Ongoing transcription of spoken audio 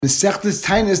Mesechtes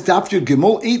Tainis Daf Yud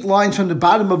Gimel, 8 lines from the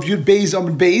bottom of Yud Beis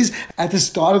Amud Beis at the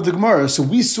start of the Gemara. So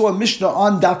we saw a Mishnah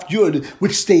on Daf Yud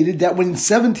which stated that when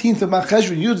 17th of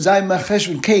Macheshvan, Yud Zayim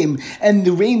Macheshvan came and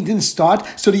the rain didn't start,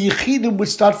 so the Yechidim would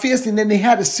start fasting. Then they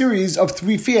had a series of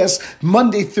 3 fasts,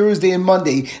 Monday, Thursday, and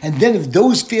Monday. And then if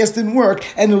those fasts didn't work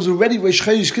and it was already Rosh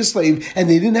Chodesh Kislev and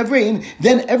they didn't have rain,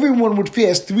 then everyone would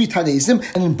fast 3 Tanesim.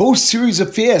 And in both series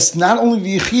of fasts, not only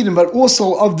the Yechidim but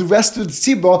also of the rest of the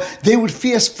Tzibah, they would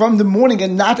fast from the morning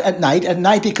and not at night. At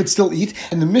night they could still eat.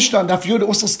 And the Mishnah on Daf Yud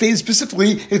also states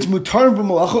specifically it's mutar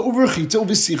v'malacha over chitza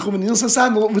over sichu v'nil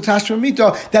sasad over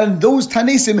tashramita, that in those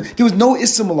tanesim there was no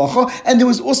issa malacha and there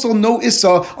was also no issa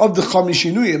of the chamish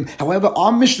shinuyim. However,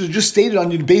 our Mishnah just stated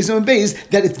on Yud Beis and Beis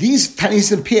that if these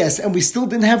tanesim passed and we still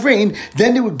didn't have rain,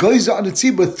 then they would geyser on the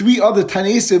tzibah 3 other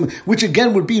tanesim, which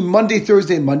again would be Monday,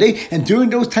 Thursday, and Monday. And during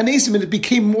those tanesim it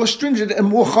became more stringent and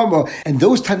more chamor. And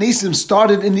those tanesim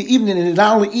started in the evening and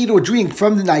not only eat or drink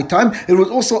from the nighttime, it was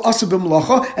also asa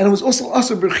b'melacha, and it was also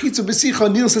asa b'chitza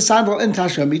b'sicha nil sasandal and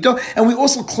tashramita, and we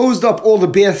also closed up all the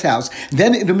bathhouse.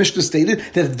 Then the Mishnah stated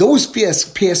that if those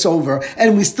fasts pass over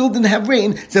and we still didn't have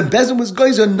rain, then Bezin was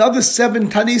geyser another 7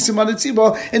 tanesim on the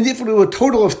tzibah, and therefore there were a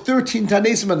total of 13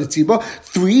 tanesim on the tzibah,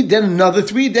 3, then another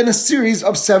 3, then a series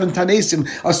of 7 tanesim,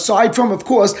 aside from, of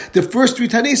course, the first 3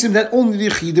 tanesim that only the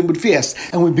Yechidim would fast.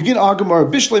 And we begin our Gemara,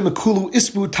 Bishlei Makulu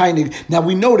Isbu Tainig. Now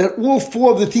we know that all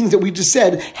 4 of the things that we just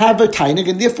said have a tainig,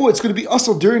 and therefore it's going to be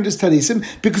also during this tanesim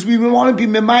because we want to be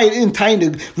memayed in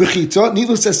tainig, rechitza,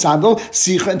 needless as sandal,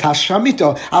 sicha, and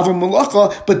tashramita. Avar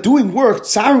malacha, but doing work,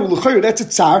 tzaru l'chayr, that's a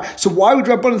tzar. So why would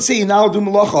Rabbanan say you're not do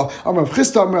malacha? Rav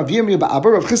Chisda, Rav Yirmiyah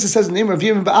ba'Abba. Rav Chisda says in the name of Rav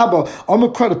Yirmiyah ba'Abba.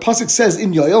 Amakra, the pasuk says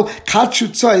in Yoel, katshu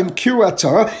tzayim kirat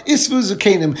tzara isvu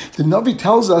zakenim. The Navi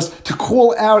tells us to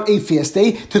call out a fast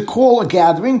day, to call a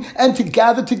gathering, and to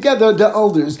gather together the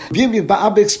elders. Rav Yirmiyah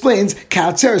ba'Abba explains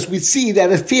Atzeres. We see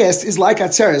that a fast is like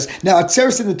Atzeres. Now,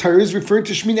 Atzeres in the Torah is referring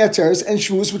to Shmini Atzeres and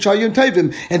Shavuos, which are Yom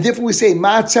Tovim, and therefore we say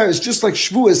Ma Atzeres, just like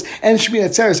Shavuos and Shmini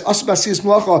Atzeres, Asu B'Asiyas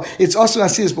Malacha, it's Asu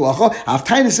B'Asiyas Malacha. If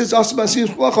Tainus is Asu B'Asiyas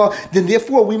Malacha, then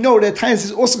therefore we know that Tainus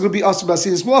is also going to be Asu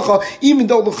B'Asiyas Malacha, even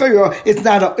though L'chayra it's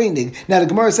not a Einig. Now the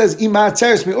Gemara says Ima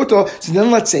Atzeres Me'uto, so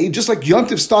then let's say just like Yom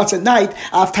Tov starts at night,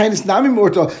 Af Tainus Nami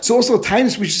Me'uto, so also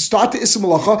Tainus we should start the Issa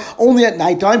Malacha only at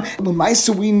nighttime.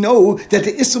 So we know that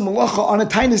the Issa Malacha on a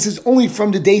Tainus is only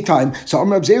from the daytime. So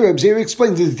Amar Reb Zera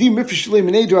explains it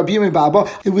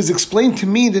was explained to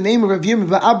me in the name of Rav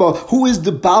Yirmiyah ba'Abba, who is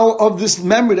the Baal of this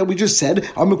memory that we just said.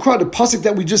 Amukra, the pasuk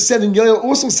that we just said in Yoel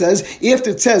also says, after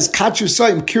it says Kachu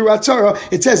Sayim Kirat Tzara,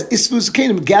 it says Isvu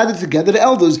Zakenim, gathered together the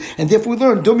elders, and therefore we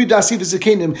learn Dom Yudasif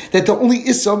Zakenim, that the only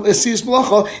Isam Asiyas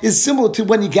Malacha is similar to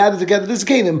when you gather together the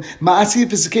Zakenim. Ma'asif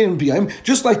Zakenim b'yayim,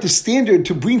 just like the standard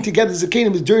to bring together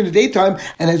Zakenim is during the daytime,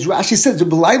 and as Rashi says, the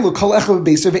B'laylo Kol Echav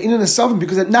B'Beis in a Sovim,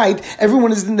 because at night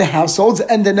everyone is in the households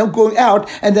and they're not going out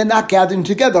and they're not gathering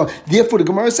together. Therefore, the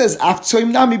Gemara says,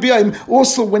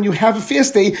 also when you have a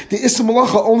fast day, the Issa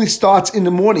Malacha only starts in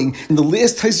the morning. And the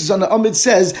last Taisus on the Amid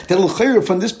says that l'chayr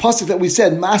from this pasuk that we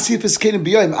said, Ma'asif Eskenim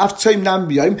b'yayim, af tzoyim nam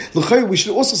b'yayim, l'chayr we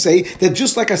should also say that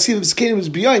just like Asif Eskenim is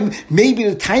b'yayim, maybe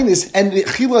the tainus and the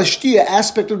chila shtia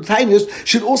aspect of the tainus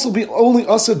should also be only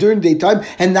also during daytime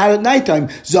and not at nighttime.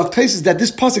 Zok Taisus that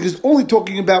this pasuk is only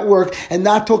talking about work and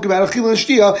not talking about achila and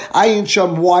shtia. Ayin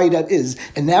sham why that is.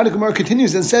 And now the Gemara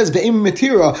continues and says, Ve'im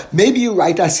matira, maybe you're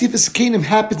right, Asif Eskenim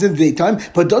happens in the daytime,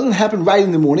 but it doesn't happen right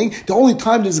in the morning. The only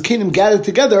time that the Zakenim gather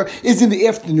together is in the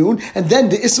afternoon, and then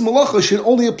the Issa Malacha should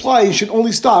only apply, should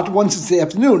only start once it's the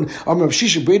afternoon. Amar Rav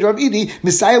Shisha, Breder Rav Idi,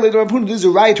 Messiah later Rav Huna, there's a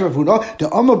right to Rav Huna, the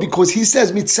Amar, because he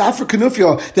says, Mitzafra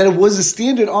Kanufya, that it was a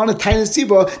standard on a Tainus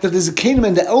Tzibah, that the Zakenim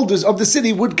and the elders of the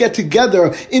city would get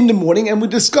together in the morning, and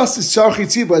would discuss the Sarchi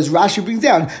Tzibah, as Rashi brings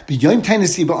down, B'yom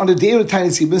Tainus Tzibah, on the day of the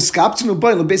Tainus Tzibah, Skaptzim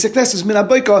Ubayim, the basic classes, Min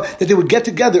HaBoika, that they would get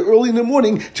together early in the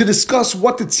morning to discuss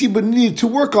what the Tzibah needed to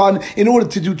work on in order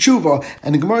to do tshuva.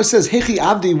 And the Gemara says, Hechi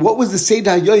Avdi, what was the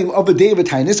Seder HaYoyim of a day of a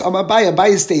Tainus?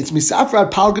 Abaya states,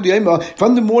 Misafrat Palgad Yoyim,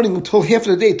 from the morning until half of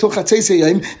the day, till Chatzes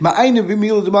HaYoyim, Ma'ayim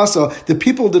V'mila D'masa, the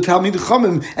people of the Talmid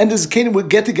Chachamim and the Zakenim would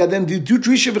get together and do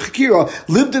Drisha V'chakira,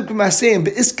 lived in B'masayim,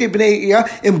 B'iske B'nei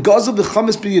Iyah, Im Gazav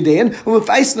V'chamas B'yadein,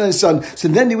 U'Mefeisna son. So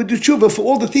then they would do tshuva for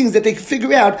all the things that they could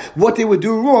figure out what they were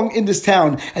doing wrong in this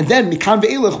town. And then Mikan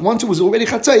Ve'elach, once it was already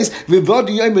Chatzes, V'vad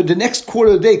Yoyim, the next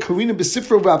quarter of the day, Karina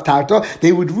B'Sifra V'Avtarta,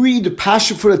 they would read the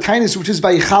Pasha for the Tainus, which is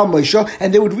by Yichal Moshe,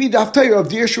 and they would read the Haftarah of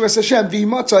Dir Shuras Hashem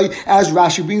V'Yimatzai, as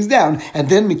Rashi brings down. And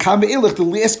then Mikam Ve'elach, the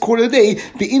last quarter of the day,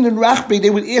 Be'in and Rachbe, they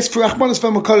would ask for Rachmanis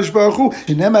from HaKadosh Baruch Hu.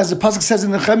 And then, as the pasuk says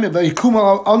in the Nehemiah,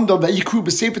 V'Yikum Ando V'Yikru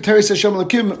B'Sefer Teres Hashem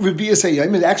Alakim Revi'as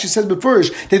Hayim, it actually says before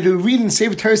that they would read in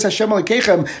Sefer Teres Hashem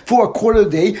Alakechem for a quarter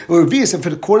of the day, or Revius, and for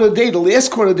the quarter of the day, the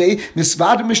last quarter of the day,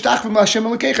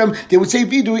 they would say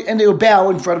vidui and they would bow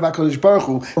in front of HaKadosh Baruch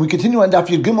Hu. And we continue on Daf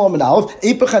Yud Gimel and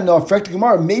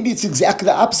Aleph. Maybe it's exactly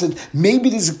the opposite. Maybe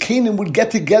the Zakanim would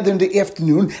get together in the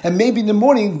afternoon, and maybe in the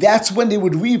morning that's when they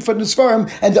would read from the Sfarim,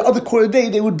 and the other quarter of the day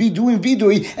they would be doing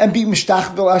vidui and be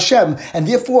mishtach vel Hashem. And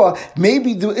therefore,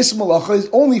 maybe the Ism Malacha is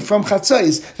only from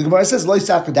Chatzais. The Gemara says,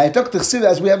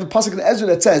 as we have a pasuk in Ezra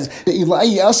that says,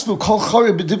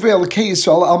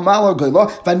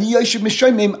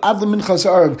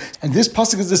 and this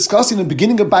pasuk is discussing the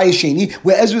beginning of Bayesheni,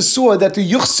 where Ezra saw that the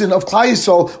Yuchsin of Klal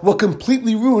Yisrael were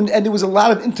completely ruined, and there was a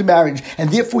lot of intermarriage,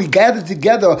 and therefore he gathered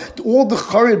together all the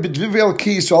Chared b'Divrei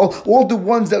Elokei Yisrael, all the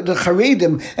ones that the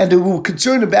Charedim, and they were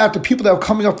concerned about the people that were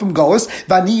coming up from Galus,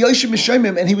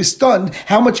 and he was stunned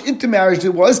how much intermarriage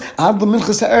there was,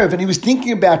 and he was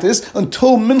thinking about this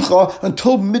until Mincha,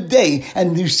 until midday,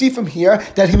 and you see from here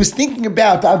that he was thinking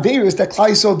about the Averis that Klal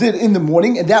Yisrael did in the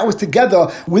morning, and that was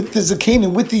together with the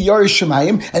Zakanim, with the Yerush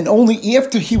Shemayim, and only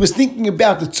after he was thinking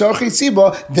about the Tzorchei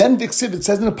Siba, then the Ksib,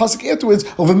 says in the pasuk afterwards,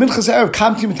 over Minchas Erev,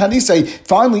 Kamti Mitanisai,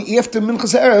 finally after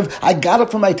Minchas Erev, I got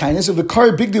up from my tinus of the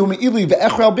Kari Bigdi Umeili,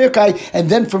 Ve'echral Birkai, and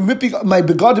then from ripping my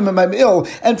begodim and my me'il,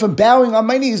 and from bowing on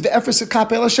my knees, Ve'efres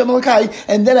Akap El Hashem Elokai,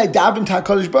 and then I davened to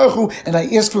HaKadosh Baruch Hu, and I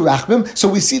asked for Rachmim. So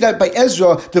we see that by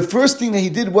Ezra, the first thing that he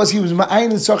did was he was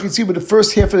Ma'ayin and Tzorchei Siba the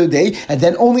first half of the day, and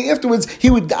then only afterwards he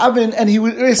would daven and he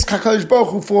would ask HaKadosh Baruch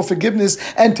Hu for forgiveness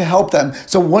and to help them.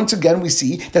 So once again we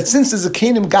see that since the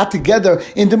Zakanim got together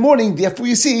in the morning, therefore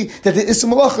you see that the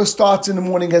Ism Malacha starts in the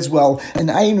morning as well. And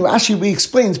Ayin Rashi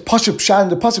explains Pashup Pshat in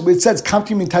the pasuk where it says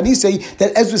Kamti Min Tanisei,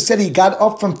 that Ezra said he got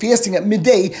up from fasting at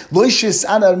midday, Loishis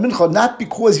Ana Mincha, not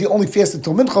because he only fasted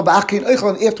till Mincha,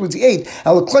 and afterwards he ate.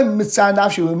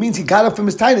 It means he got up from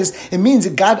his tinus. It means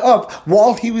he got up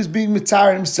while he was being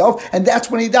mitzar himself, and that's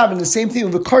when he davened. The same thing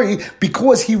with the Kari,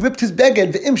 because he ripped his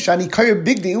beged, the Imshani Kari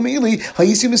Bigdi Umeili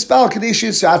Hayisi Mispal Kadesh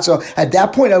Yisratza. At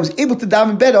that point, I was able to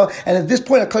daven better, and at this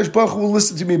point, HaKadosh Baruch Hu will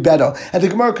listen to me better. And the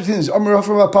Gemara continues, anytime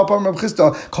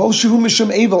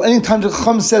the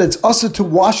Chacham said it's also to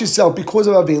wash yourself because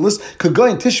of Avelis, could go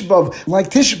in Tisha B'Av, like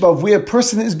Tisha B'Av, where a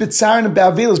person is bitzarin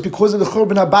about Avelis because of the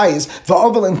Churban Habayis,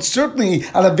 Va'avel, and certainly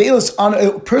on Avelis, on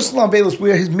a personal Avelis,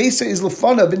 where his Mesa is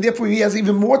Lefanav, and therefore he has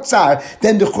even more tsar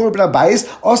than the Churban Habayis.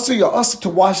 Also, you're also to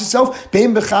wash yourself.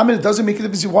 Bein B'chamin, it doesn't make a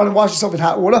difference if you want to wash yourself in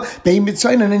hot water. Bein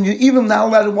B'tzayin, and then you're even not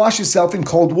allowed to wash yourself in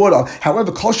cold water.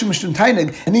 However, Kol Shemishun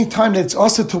Tainig, anytime that it's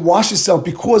also to wash yourself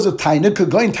because of Tainig, could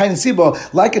go in Tainig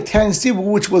Siba, like a Tainig Siba,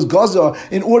 which was Gaza,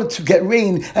 in order to get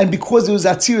rain, and because it was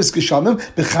Atziris Geshamim,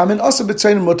 B'chamin also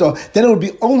B'tzayin Mutter, then it would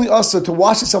be only also to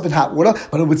wash yourself in hot water,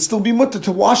 but it would still be mutter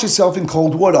to wash yourself in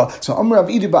cold water. So Amar Rav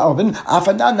Idi Ba'alvin,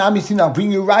 Afanan Namitin, I'll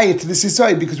bring you riot to this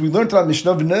Yisrael, because we learned on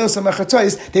Mishnah,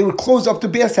 they would close up the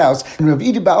bathhouse. And Rav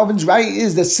Idi Ba'alvin's riot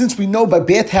is that since we know by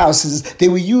bathhouses, they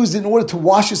were used in order to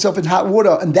wash yourself in hot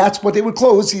water, and that's what they would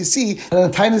close. So you see, and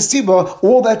on Tainis Siba,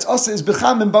 all that's asa is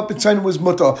B'chamin, but B'tzayin was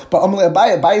mutter. But Amalei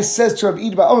Abaye says to Rav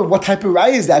Idi Ba'alvin, what type of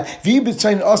riot is that?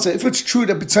 B'tzayin asa. If it's true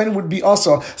that B'tzayin would be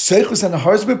asa, Seichus and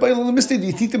Nahars, do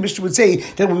you think the Mishnah would say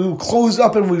that we would close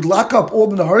up and we would lock up all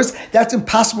the Nahars? That's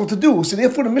impossible to do. So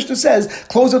therefore the Mishnah says,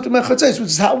 close up the Mechatzais, which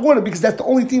is hot water, because that's the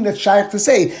only thing that's shaykh to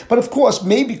say. But of course,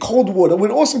 maybe cold water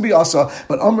would also be asa.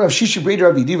 But Amr Rav Shisha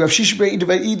Breder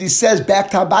Rav Idi says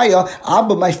back to Abaya,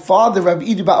 Abba, my father Rav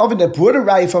Idi Ba'avin, that brought a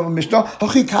raya from a Mishnah,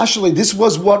 this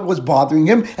was what was bothering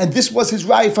him, and this was his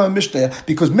raya from a Mishnah,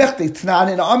 because Mechte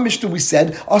Tanan, in our Mishnah we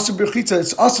said, asa b'chitza,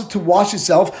 it's asa to wash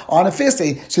yourself on a fast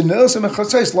day. So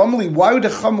why would the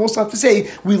Chacham also have to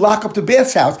say we lock up the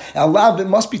bathhouse? Allah, it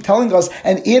must be telling us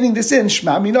and adding this in.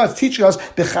 Shema Mina, it's teaching us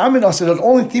bechamin asa. The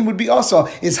only thing would be asa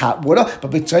is hot water,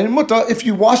 but b'tzayin mutter, if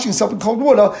you're washing yourself in cold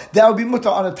water, that would be mutter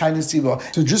on a tiny siba.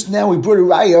 So just now we brought a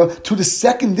raya to the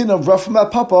second din of Rav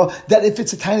Papa that if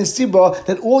it's a tiny siba,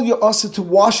 that all your asa to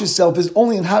wash yourself is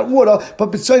only in hot water,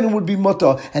 but b'tzayin would be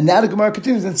mutter. And now the Gemara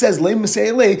continues and says,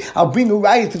 I'll bring a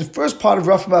raya to the first part of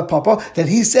Rav Papa that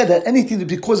he said that anything that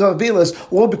because of Avelis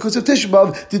or because of Tisha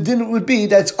B'Av, the din would be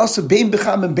that it's also bein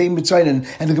b'cham and bein b'tzayin.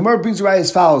 And the Gemara brings a raya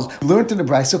as follows. We learned in the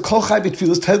Brayso, Kol Chai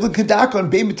B'Tfilas Tevlin Kedaka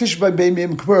and bein b'Tisha B'Av bein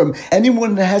b'Yom Kippurim.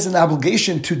 Anyone that has an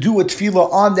obligation to do a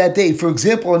tefillah on that day, for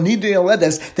example, on Nidei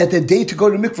Aledes, that the day to go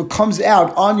to mikveh comes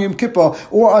out on Yom Kippur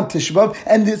or on Tisha B'Av,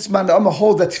 and it's Mana'ama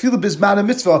hold that tefillah bismana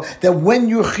mitzvah, that when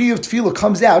your chiyuv tefillah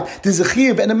comes out, there's a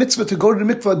chiyuv and a mitzvah to go to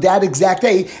the mikveh that exact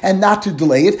day and not to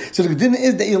delay it. So the din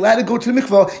is that you're allowed to go to the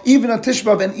mikveh even on Tisha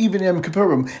B'Av and even Yom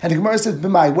Kippurim. And the Gemara says,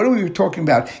 B'mai, what are we talking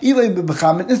about? Elay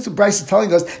b'cham, and it's the Bryce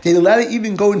telling us that you're allowed to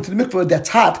even go into the mikveh that's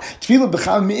hot. Tefillah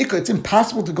b'cham mi'ikah, it's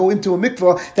impossible to go into a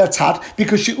mikveh that's hot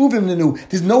because she'uvim nenu.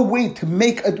 There's there's no way to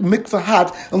make a mikvah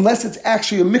hot unless it's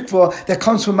actually a mikvah that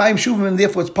comes from Mayim Shuvim, and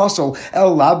therefore it's possible.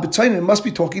 El Lab B'Tzayin, it must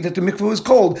be talking that the mikvah is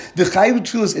cold. The Chayiv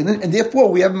Tefillah in it, and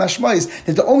therefore we have mashmais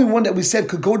that the only one that we said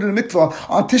could go to the mikvah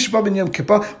on Tisha B'Av and Yom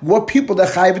Kippur were people that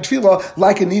Chayiv Tefillah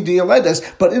like a Nidei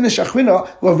Yeledes. But in the Shachrina,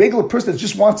 a regular person that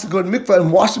just wants to go to the mikvah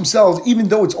and wash themselves, even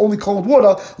though it's only cold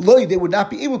water, they would not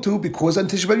be able to, because on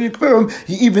Tisha B'Av and Yom Kippur,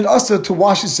 you even usher to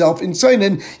wash yourself in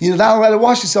Tzayin, you're not allowed to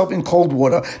wash yourself in cold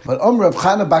water. But Rav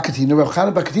Chana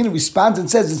Bakatina responds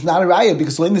and says it's not a raya,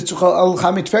 because we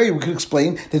could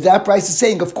explain that price is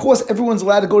saying, of course, everyone's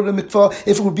allowed to go to the mikvah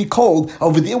if it would be cold.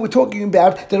 Over there, we're talking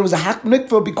about that it was a hot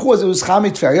mikvah because it was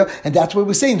Chamei Tferia, and that's what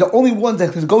we're saying. The only ones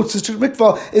that can go to the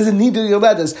mikvah is a Nidei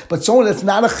Yeledes. But someone that's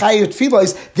not a Chayiv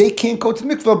Tefillah, they can't go to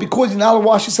the mikvah because you're not allowed to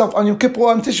wash yourself on Yom Kippur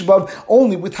or on Tisha B'Av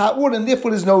only with hot water, and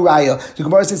therefore there's no raya. The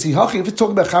Gemara says, if it's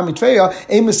talking about Chamei Tferia,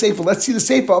 aim a sefer. Let's see the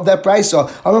sefer of that brisa.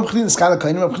 Rav Chanina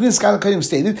Skana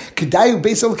stated, Kedayu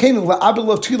Beis Elokeinu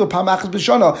la'abel of Tefillah pamachas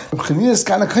b'shana. Rav Chanina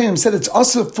Skana said it's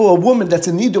also for a woman that's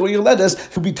a Nidei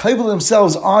Yeledes to be table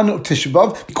themselves on Tisha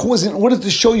B'Av, because in order to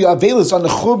show you Avelis on the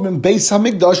Churban Beis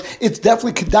Hamikdash, it's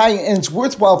definitely Kedai, and it's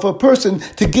worthwhile for a person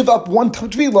to give up one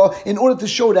Tefillah in order to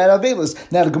show that Avelis.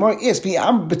 Now the Gemara asks, if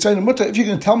you're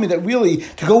going to tell me that really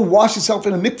to go wash yourself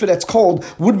in a mikveh that's cold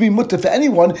would be mutter for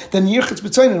anyone, then Yirchatz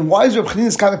B'Tzayin. And why does Rav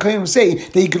Chanina Skana say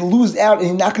that you can lose out and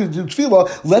you're not going to do Tefillah?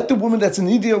 Let the woman that's in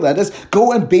Nidei Yeledes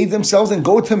go and bathe themselves and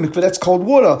go to a mikveh that's cold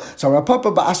water. So Rav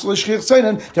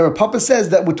Papa says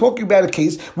that we're talking about a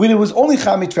case where there was only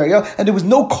Chamei Tferia and there was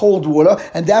no cold water,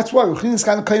 and that's why Rav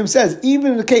Chanina Skana says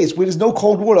even in a case where there's no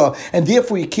cold water and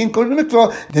therefore you can't go to the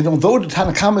mikveh, then although the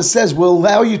Tanakama says we'll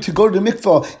allow you to go to the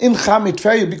mikveh in Chamei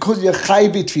Tferia because you're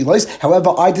Chayiv Tefillah,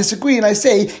 however I disagree and I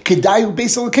say Kedayu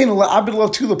Beis Elokeinu la'abel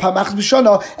of Tefillah pamachas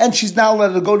b'shana, and she's not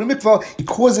allowed to go to the mikveh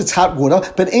because it's hot water.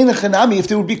 But ein chanami, if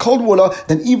there would be cold water,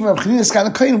 then even Rav Chanina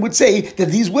Skana would say that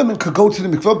these women could go to the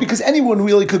mikveh, because anyone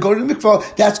really could go to the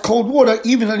mikveh that's cold water,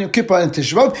 even on Yom Kippur and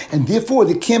Tisha B'Av, and therefore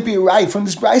there can't be a right from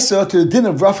this brisa to the din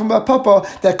of Rav Bar Papa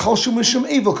that Kol Shum Mishum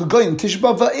Evil could go in Tisha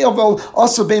B'Av va'Evel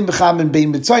also bein b'cham and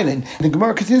bein b'tzayin. And the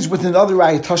Gemara continues with another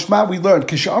raya. Tashma, we learned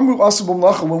Kishamru also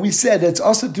b'malacha, when we said that it's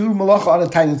also to do malacha on a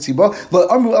tiny tzibah.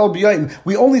 Amru el b'yayim,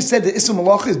 we only said that Issa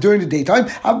malacha is during the daytime,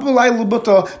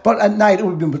 but at night it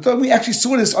would be mutter. We actually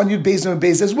saw this on Yud Beis and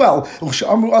Beis as well.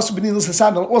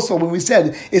 Also, when we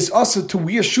said it's also to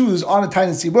wear shoes on a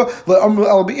tiny tzibah,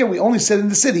 we only said in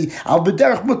the city, al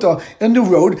b'derech mutter, in the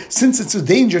road, since it's a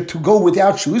danger to go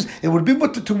without shoes, it would be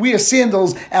mutter to wear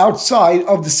sandals outside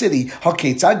of the city.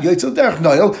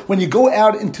 When you go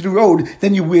out into the road,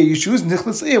 then you wear your shoes.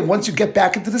 Once you get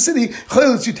back into the city,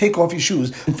 you take off your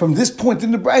shoes. And from this point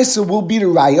in the brisa will be the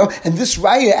raya, and this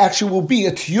raya actually will be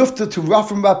a tiyufta to Rav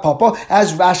Bar Papa,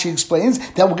 as Rashi explains,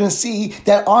 that we're going to see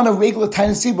that on a regular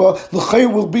tiny tzibah,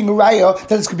 l'chayr will bring a raya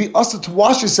that it's going to be also to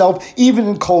wash yourself even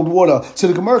in cold water. So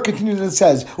the Gemara continues and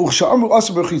says,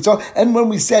 and when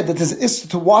we said that there's an issa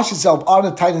to wash yourself on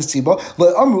a tiny tzibah,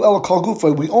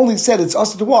 we only said it's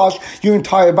also to wash your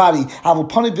entire body.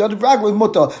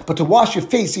 But to wash your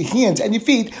face, your hands, and your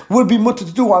feet would be mutter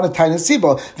to do on a tiny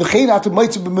tzibah.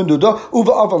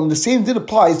 And the same thing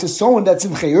applies to someone that's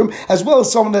in chayrim as well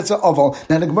as someone that's an aval.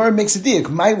 Now the Gemara makes a diak.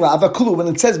 When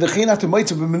it says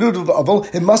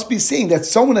it must be saying that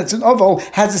someone that's an aval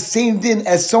has the same din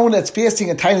as someone that's fasting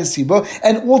a tiny tzibah,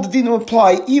 and all the dinim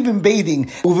apply, even bathing.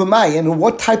 And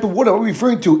what type of water are we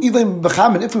referring to? Even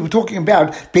if we were talking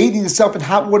about bathing yourself in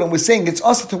hot water, and we're saying it's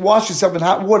also to wash yourself in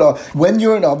hot water when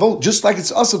you're an aval, just like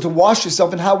it's also to wash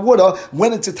yourself in hot water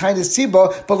when it's a tiny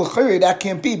tzibah, but that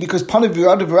can't be, because it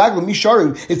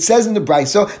says in the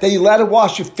brisa that you're allowed to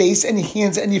wash your face and your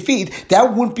hands and your feet.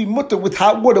 That wouldn't be mutter with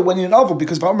hot water when you're an aval,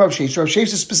 because Rav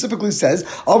Shesha specifically says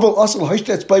that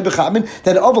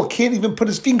an aval can't even put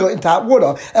his finger into hot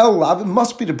water. It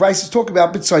must be the brisa is talking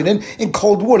about b'tzayin in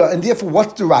cold water, and therefore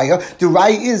what's the raya? The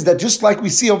raya is that just like we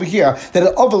see over here, that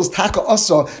an aval is taka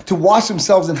asa to wash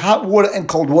themselves in hot water and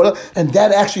cold water, and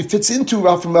that actually fits into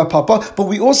Rav Bar Papa. But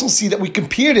we also see that we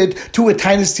compared it to a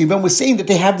tiny tzibah, and we're saying that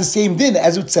they have the same din,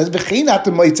 as it says, and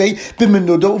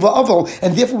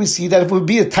therefore we see that if it would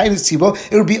be a tiny tzibah,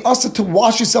 it would be also to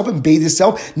wash yourself and bathe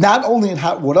yourself, not only in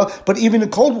hot water, but even in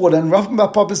cold water. And Rav Bar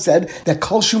Papa said that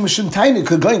kol shumashim tiny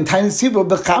could go in tiny tzibah,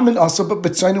 bechamin also, but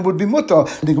b'tzayin would be mutter.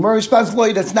 And the Gemara responds,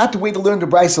 that's not the way to learn the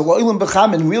brisa. Lo'ilam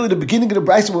bechamin, really the beginning of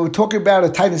the brisa when we're talking about a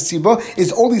tiny tzibah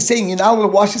is only saying you're not allowed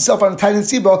to wash yourself on a tiny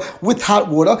tzibah with hot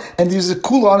water, and there's a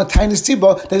kula on a tiny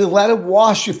tzibah that is allowed to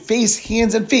wash your face,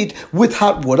 hands, and feet with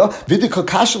hot water.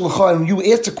 And you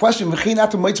asked the question, the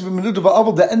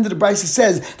end of the brisa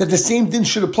says that the same din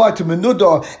should apply to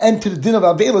menuda and to the din of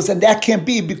avelis, and that can't be,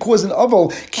 be because an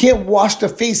oval can't wash the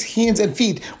face, hands, and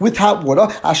feet with hot water.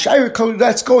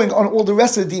 That's going on all the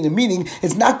rest of the din, meaning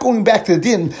it's not going back to the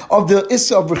din of the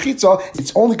issa of rechitza.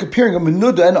 It's only comparing a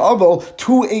menuda and oval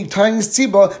to a tiny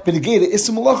tziba, but again, the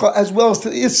issa malacha as well as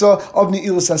the issa of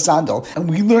neilas hasandal. And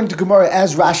we learned the Gemara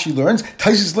as Rashi learns.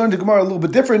 Taisus learned the Gemara a little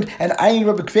bit different, and Ayin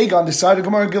Rabbi Kvega on the side of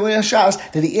Gemara Gilei Hashas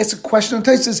that he asked a question on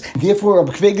Taisus. Therefore,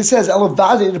 Rabbi Kvega says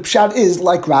Elavade the pshat is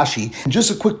like Rashi. And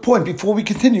just a quick point before we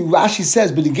continue, Rashi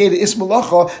says, but again, the issa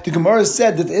malacha, the Gemara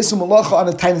said that the issa malacha on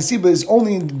a tiny tziba is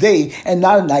only in the day and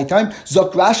not at nighttime.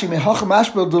 Zok Rashi mehacham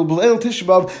ashbel del b'leil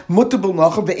tishbav mutabel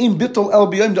nacha ve'im bitol el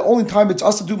b'yom. The only time it's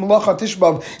us to do malacha on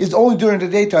tishbav is only during the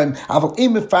daytime. Aval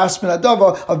im fast min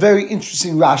adava, a very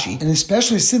interesting Rashi, and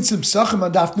especially since in Psachim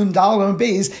on Daf Nun Daled and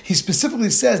Beis, he specifically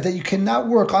says that you cannot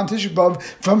work on tishbav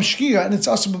from shkia, and it's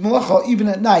also b'malacha even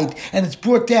at night, and it's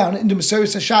brought down in the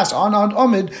Maseres Hashas on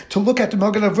Amid to look at the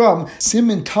Magen Avram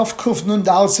Simin Taf Kuf Nun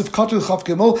Daled Sifkatu Chav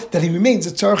Gimel that he remains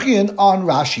a tzarchian on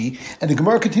Rashi. And the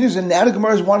Gemara continues, and now the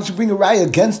Gemara is wanting to bring a raya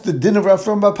against the din of Rav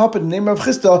Bar Papa in the name of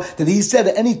Chisda, that he said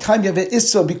at any time you have an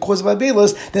issa because of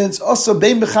Abelos, then it's also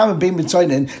bein b'cham and bein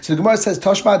b'tzoinen. So the Gemara says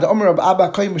Tashma the Omer of Abba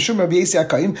Kayim Mishum Rabbi Yesi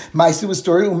Akayim Ma'asu was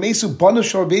story Umesu Banav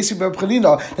Shor Rabbi Yesi Bar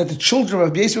Chalina, that the children of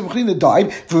Rabbi Yesi Bar Chalina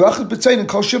died v'rachet b'tzoinen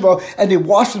kol shiva, and they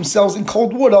washed themselves in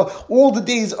cold water all the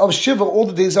days of Shiva, all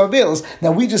the days of Abelos.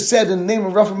 Now we just said in the name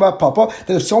of Rav Bar Papa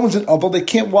that if someone's in Avel, they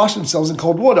can't wash themselves in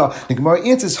cold water. The Gemara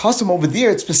answers Hasam over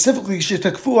there. It's specifically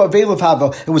Shetakfu Avel of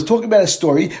Hava. It was talking about a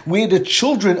story where the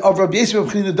children of Rabbi Yisrael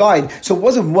Bar Chalina died. So it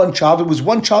wasn't one child; it was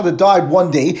one child that died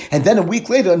one day, and then a week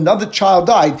later another child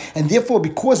died. And therefore,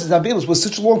 because his Avelos was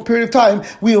such a long period of time,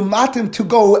 we allowed him to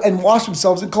go and wash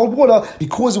themselves in cold water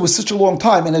because it was such a long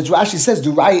time. And as Rashi says,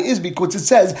 the raya is because it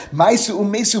says Maisu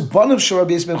Umesu Banav Shor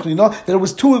Rabbi Yisrael Bar Chalina, that it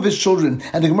was two of his children.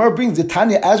 And the Gemara brings the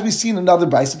Tanya, as we see in another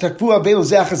brayso, Takfu Avelo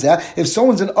Zeh. If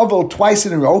someone's an Avel twice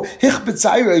in a row,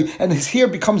 and his hair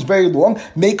becomes very long,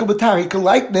 make a batar, he can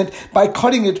lighten it by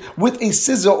cutting it with a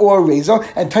scissor or a razor.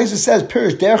 And Taisa says,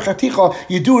 Pirish derech haticha,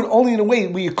 you do it only in a way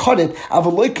where you cut it, but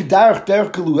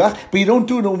you don't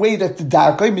do it in a way that the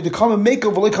darkay,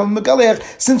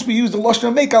 since we use the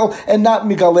lashon mekal and not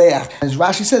migalech. As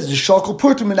Rashi says, the shakal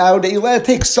purtum now that you're allowed to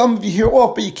take some of your hair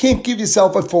off, but you can't give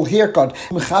yourself a full haircut.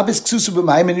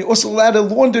 And you're also allowed to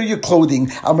launder your clothing.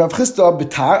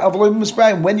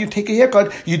 When you take a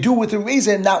haircut, you do it with a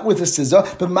razor and not with a scissor.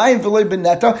 But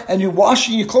and you're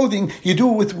washing your clothing, you do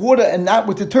it with water and not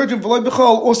with detergent.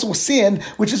 Also with sand,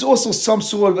 which is also some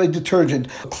sort of a detergent.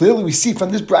 Clearly, we see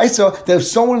from this brayso that if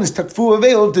someone is takfu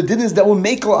avel, the din is that will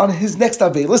make on his next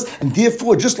avelis, and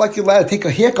therefore, just like you're allowed to take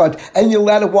a haircut and you're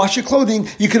allowed to wash your clothing,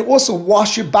 you can also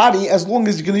wash your body as long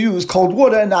as you're going to use cold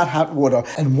water and not hot water.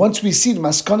 And once we see the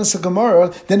maskanas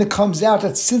Gemara, then it comes out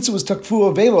that since it was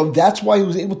takfu avel, that's why he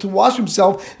was able to wash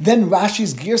himself. Then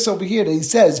Rashi's gears over here that he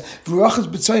says v'rachas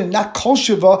b'tzoyin, not kol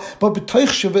shiva, but b'toich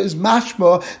shiva is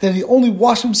mashma that he only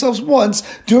washed himself once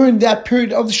during that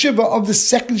period of the shiva, of the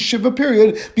second shiva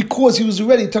period, because he was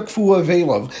already takfu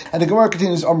avelov. And the Gemara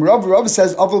continues, Rav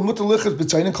says aval mutalichas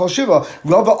b'tzoyin and kol shiva.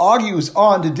 Rav argues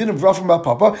on the din of Rav Bar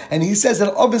Papa, and he says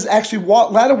that Rav is actually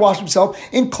allowed to wash himself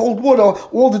in cold water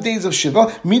all the days of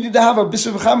shiva, meaning to have a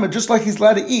bisur v'chamer, just like he's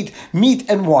allowed to eat meat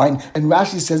and wine. And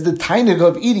Rashi says the tainig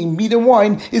of eating meat and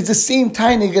wine is the same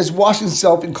tainig as washing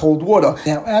himself in cold water.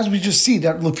 Now, as we just see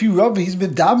that Lefi Rav, he's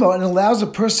medama and allows a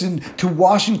person to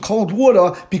wash in cold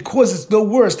water because it's no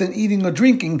worse than eating or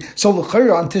drinking. So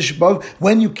l'chayra on Tisha B'Av,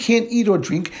 when you can't eat or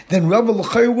drink, then Rav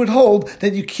l'chayra would hold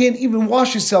that you can't even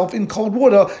wash yourself in cold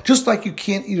water, just like you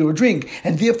can't eat or drink.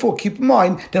 And therefore, keep in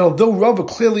mind that although Rav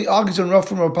clearly argues on Rav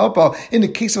from Bar Papa in the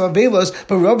case of Avelos,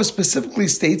 but Rav specifically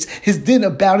states his din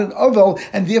about an Avel,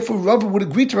 and therefore Rav would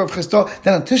agree to Rav Chisda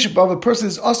that on Tisha B'Av a person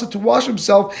is also to wash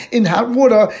himself in hot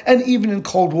water and even in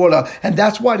cold water. And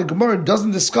that's why the Gemara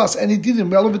doesn't discuss any din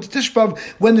relevant to Tisha B'Av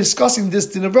when discussing this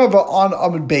din of Rav on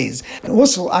Amud Beis. And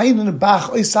also, Ayin in the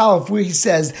Bach Oisalef, where he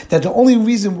says that the only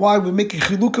reason why we're making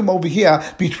chilukim over here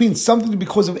between something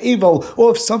because of Avel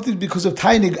or if something because of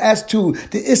Tainig as to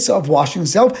the Issa of washing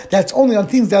himself, that's only on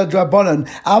things that are Drabanan.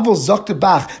 Avel Zokta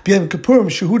Bach, B'Yom Kippurim,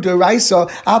 Shehu Deraisa,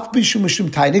 Af Bishum Mishum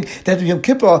Tainig, that Yom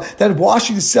Kippur, that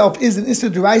washing yourself is an Issa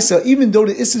Deraisa, even though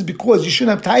the Issa is because you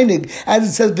shouldn't have Tainig, as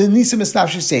it says, V'Nisim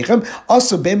Esnafshi Seichem,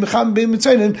 also Ben Becham Ben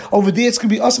Mitzayin, over there it's going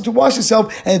to be also to wash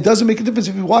yourself, and it doesn't make a difference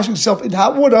if you're washing yourself in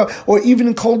hot water or even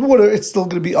in cold water, it's still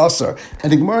going to be usher.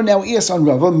 And the Gemara now asks on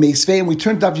Rava, Meisvei, and we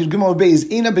turn to Yud Gimel Beis,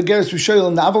 Eina Begeres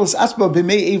Rishoyel Navalis Aspa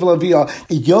B'Mei Evel Avia,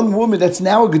 a young woman that's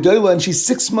now a Gedola, and she's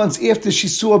 6 months after she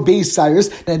saw Beis Cyrus,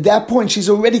 and at that point she's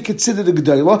already considered a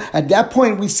Gedola. At that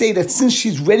point we say that since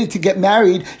she's ready to get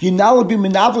married, you're not allowed to be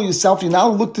menavel yourself, you're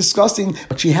not look disgusting,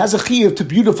 but she has a chiyuv to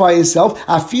beautify herself.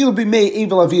 Afil b'mei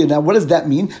evel avia. Now, what does that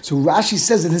mean? So Rashi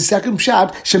says in his second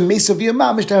pshat, shemeis avia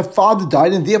mamish, that her father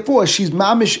died, and therefore she's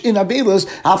mamish in abelos.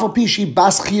 Afal pi she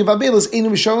bas chiyuv abelos ein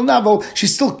mishal navel. She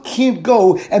still can't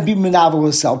go and be menavel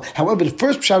herself. However, the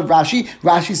first pshat of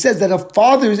Rashi says that her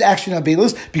father is actually in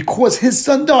abelos because his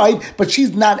son died, but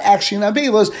she's not actually in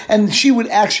abelos, and she would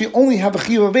actually only have a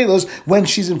chiyuv abelos when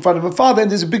she's in front of her father.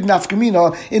 And there's a big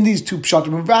nafkamina in these two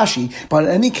pshatim of Rashi. But in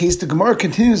any case, the Gemara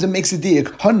continues and makes a diak.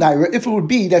 Her naira, if it would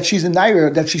be that she's a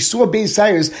naira, that she saw Beis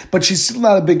Cyrus, but she's still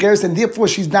not a begeris, and therefore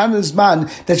she's not in this man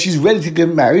that she's ready to get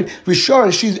married.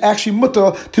 Rishar, she's actually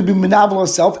mutter to be menavel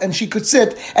herself, and she could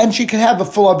sit and she could have a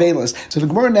full abelos. So the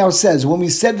Gemara now says, when we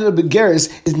said that a begeris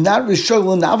is not rishar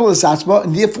l'navelas asma,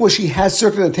 and therefore she has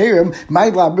circulatorium, my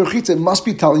lab berchitza must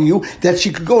be telling you that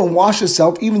she could go and wash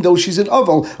herself even though she's an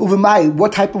oval. Uvamai,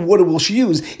 what type of water will she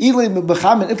use?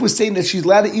 If we're saying that she's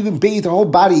allowed to even bathe her whole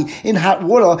body in hot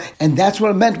water, and that's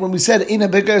what it meant when we said in a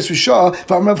begeris rishar.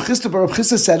 Rav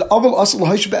Chisda said oval asal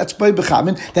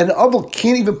that an oval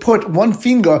can't even put one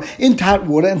finger into hot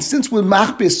water, and since we're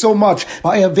machbir so much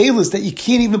by avelis that you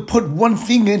can't even put one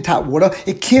finger into hot water,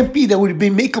 it can't be that would be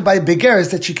made by a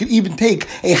begeris that she could even take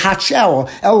a hot shower.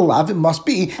 Elav, it must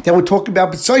be that we're talking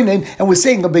about B'tzoinen, and we're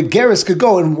saying a begeris could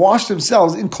go and wash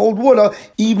themselves in cold water,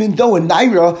 even though a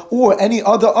naira or any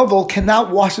other oval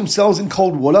cannot wash themselves in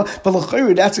cold water. But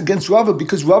l'chayr, that's against Rava,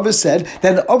 because Rava said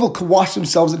that an oval could wash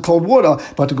themselves in cold water.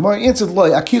 But the Gemara answered,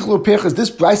 this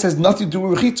price has nothing to do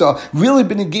with rechitza. Really,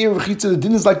 benegir rechitza, the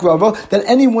din is like Rava, that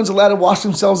anyone's allowed to wash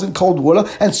themselves in cold water,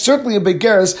 and certainly a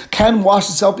begeris can wash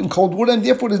itself in cold water, and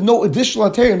therefore there's no additional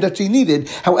aterium that she needed.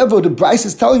 However, the Bryce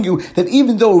is telling you that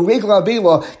even though a regular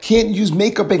avela can't use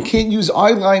makeup and can't use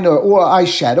eyeliner or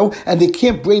eyeshadow, and they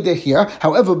can't braid their hair,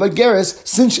 however, begeris,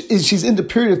 since she's in the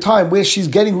period of time where she's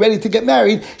getting ready to get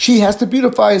married, she has to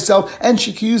beautify herself, and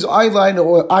she can use eyeliner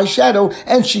or eyeshadow,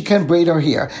 and she can braid her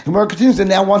hair. Gemara continues and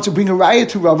now wants to bring a raya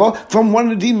to Rava from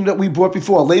one of the dinim that we brought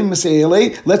before.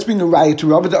 Let's bring a raya to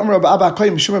Rava.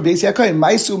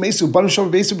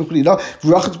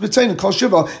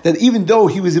 That even though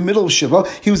he was in the middle of Shiva,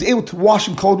 he was able to wash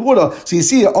in cold water. So you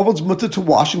see, Avad's mutter to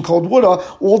wash in cold water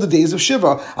all the days of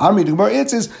Shiva. The Gemara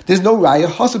answers, there's no raya.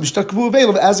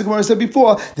 As the Gemara said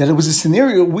before, that it was a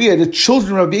scenario where the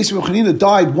children of Rabbi Yisrael Chanina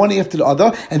died one after the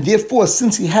other, and therefore,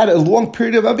 since he had a long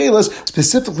period of avelas,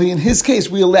 specifically in his case,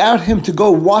 we allowed him to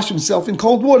go wash himself in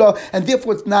cold water, and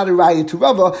therefore it's not a raya to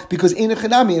Rava, because Ein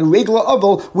Chanami, a regular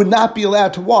avel, would not be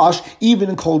allowed to wash even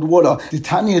in cold water. The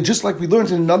Tanya, just like we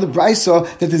learned in another brisa,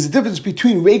 that there's a difference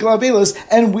between regular avelas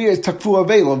and where it's takfu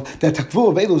avelav. That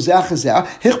takfu avelav zachazah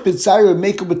hichbit sayre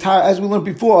make a batar, as we learned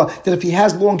before, that if he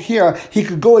has long hair, he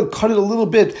could go and cut it a little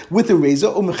bit with a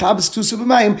razor,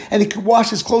 and he could wash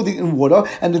his clothing in water.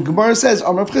 And the Gemara says,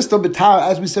 Amar Chisda batar,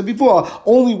 as we said before,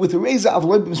 only with a razor,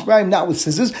 not with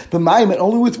scissors, and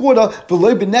only with water,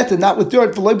 not with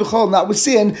dirt, not with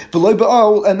sand,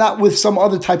 and not with some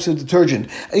other types of detergent.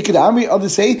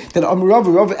 Others say that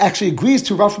Rav actually agrees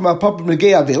to Rav Papa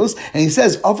Negei Avelis, and he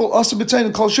says Aval also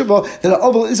between Kol Shiva, that an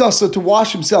Aval is also to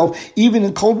wash himself even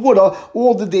in cold water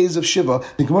all the days of Shiva.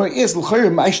 The Gemara asks,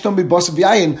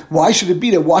 why should it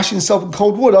be that washing himself in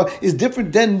cold water is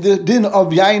different than the din of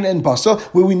Yain and Basa,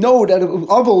 where we know that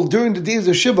Aval during the days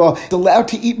of Shiva is allowed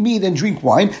to eat meat and drink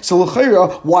wine? So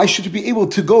why should you be able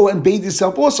to go and bathe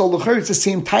yourself also? It's the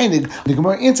same tainig. The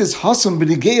Gemara answers, Hasam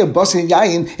b'negei Basa and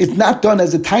Yain, it's not done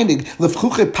as a tainig.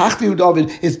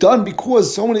 It's done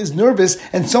because someone is nervous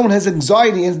and someone has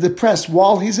anxiety and is depressed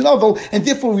while he's in Aval, and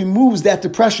therefore removes that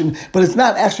depression, but it's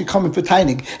not actually coming for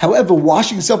tainig. However,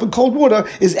 washing himself in cold water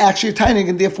is actually a tainig,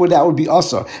 and therefore that would be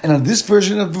asa. And on this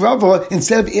version of Rava,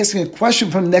 instead of asking a question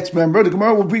from the next member, the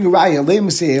Gemara will bring a raya.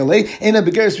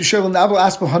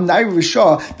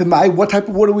 What type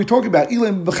of water are we talking about? It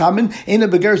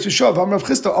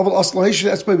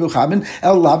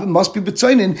must be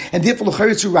betzoinin, and therefore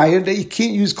it's a raya that you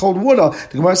can't use cold water.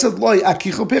 The Gemara says,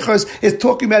 it's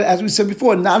talking about, as we said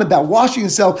before, not about washing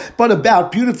yourself, but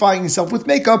about beautifying yourself with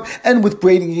makeup and with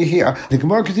braiding your hair. The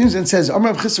Gemara continues and says,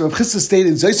 Rav Chisda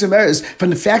stated, from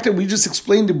the fact that we just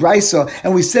explained the brisa,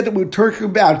 and we said that we were talking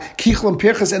about kichel and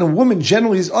perchas, and a woman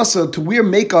generally is also to wear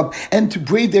makeup and to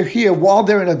braid their hair while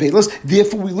they're in avelos.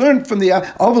 Therefore, we learned from the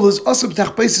avel is also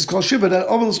b'tach basis called shiva, that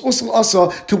avel is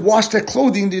also to wash their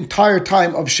clothing the entire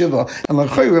time of shiva. And Rav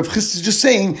Chisda is just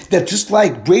saying that just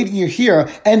like braiding your hair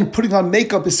and putting on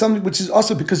makeup is something which is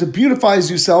also because it beautifies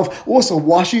yourself, also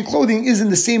washing your clothing is in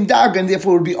the same dag, and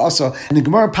therefore it would be also. And the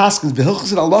Gemara Paskins, the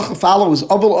Hilchos and Allah follows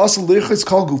avel also lichos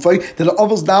called gufay, that the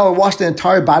avel's now wash the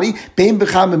entire body. Bein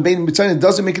b'cham and bein b'tzayin. It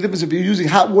doesn't make a difference if you're using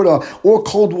hot water or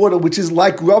cold water, which is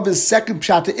like Rava's second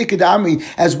pshat to Ikadami,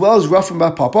 as well as Rav from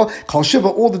Bar Papa, call Shiva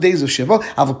all the days of Shiva,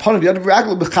 have a pun of Yad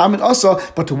Ragla B'cham and Asa,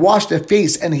 but to wash their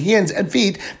face and hands and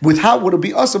feet with hot water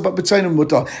be Asa, but B'tzayim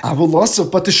Muta. Avul Asa,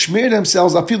 but to smear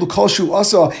themselves, I feel Kol Shu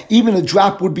Asa, even a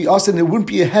drop would be Asa, and there wouldn't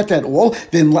be a het at all.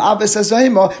 Then La'aves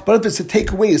Azayma, but if it's to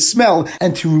take away a smell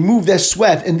and to remove their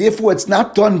sweat, and therefore it's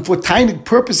not done for tiny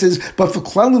purposes, but for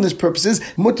cleanliness purposes,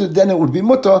 Muta, then it would be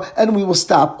Muta, and we will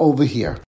stop over here.